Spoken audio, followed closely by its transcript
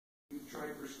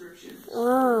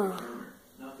Oh.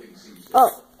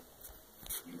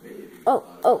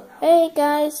 Hey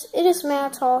guys, it is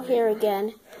Matt Hall here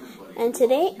again, and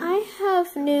today I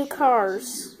have new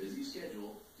cars.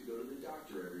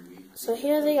 So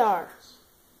here they are.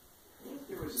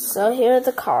 So here are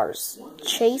the cars: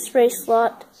 Chase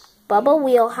Racelot, Bubba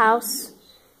Wheelhouse,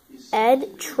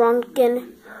 Ed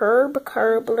Trunken, Herb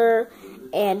Kerbler,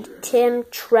 and Tim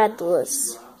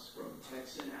Treadless.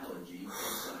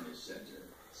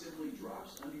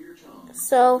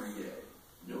 So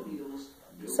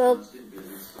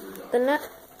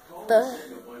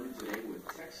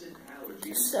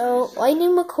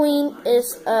Lightning McQueen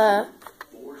is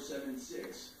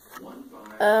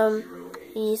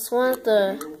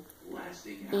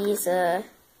he's a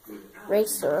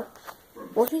racer.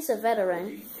 Well, he's a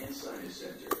veteran.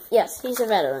 Yes, he's a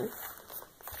veteran.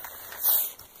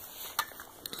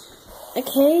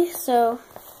 Okay, so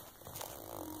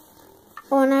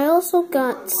and I also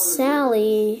got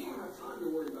Sally,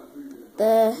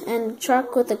 and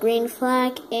truck with the green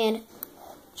flag, and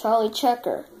Charlie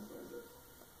Checker.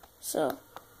 So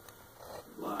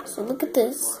look at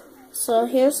this. So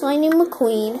here's Lightning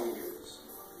McQueen.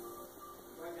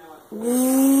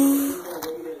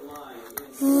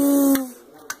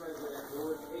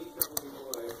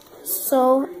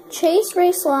 So Chase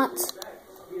Racelot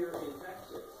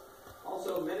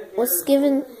was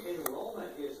given.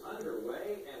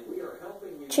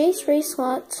 Chase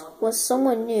Racelot was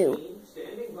someone new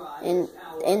in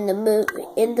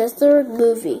the third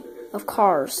movie of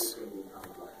Cars.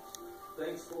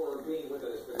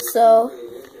 So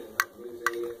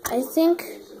I think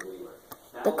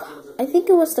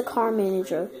it was the car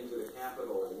manager.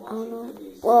 I don't know.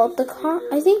 Well, the car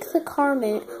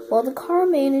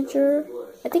manager.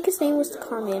 I think his name was the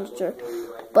car manager,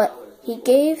 but he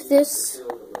gave this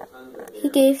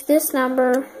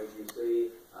number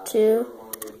to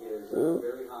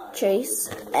Chase,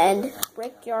 and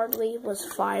Rick Yardley was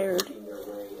fired.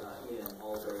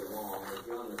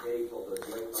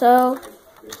 So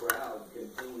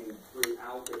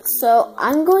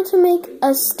I'm going to make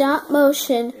a stop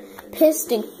motion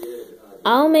piston.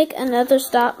 I'll make another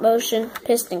stop motion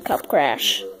piston cup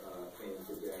crash.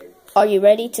 Are you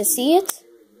ready to see it?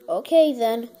 Okay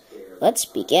then, let's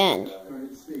begin.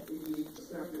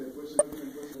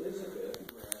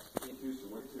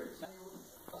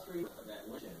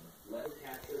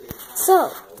 So,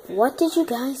 what did you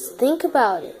guys think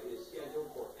about it?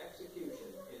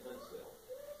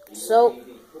 So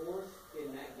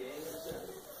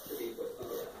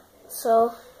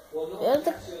do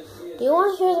you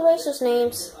want to hear the racers'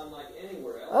 names?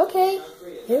 Okay,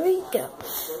 here we go.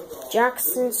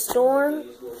 Jackson Storm,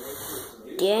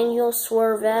 Daniel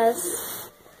Suarez,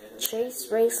 Chase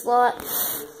Racelot,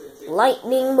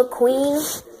 Lightning McQueen,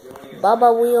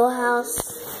 Bubba Wheelhouse,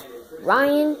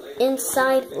 Ryan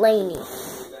Inside Laney,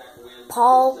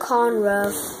 Paul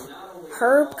Conroe,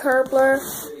 Herb Kerbler,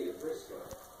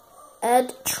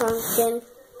 Ed Trunken,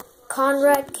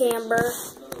 Conrad Camber,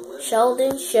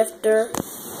 Sheldon Shifter,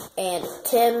 and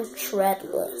Tim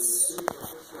Treadless.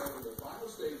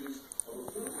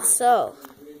 So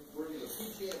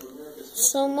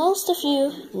most of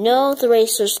you know the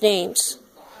racers' names.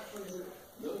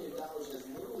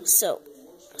 So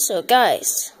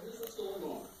guys,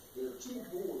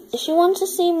 if you want to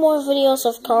see more videos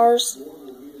of cars,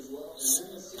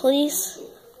 please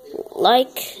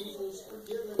like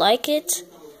it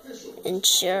and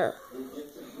share.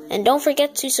 And don't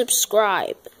forget to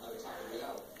subscribe.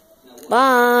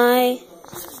 Bye.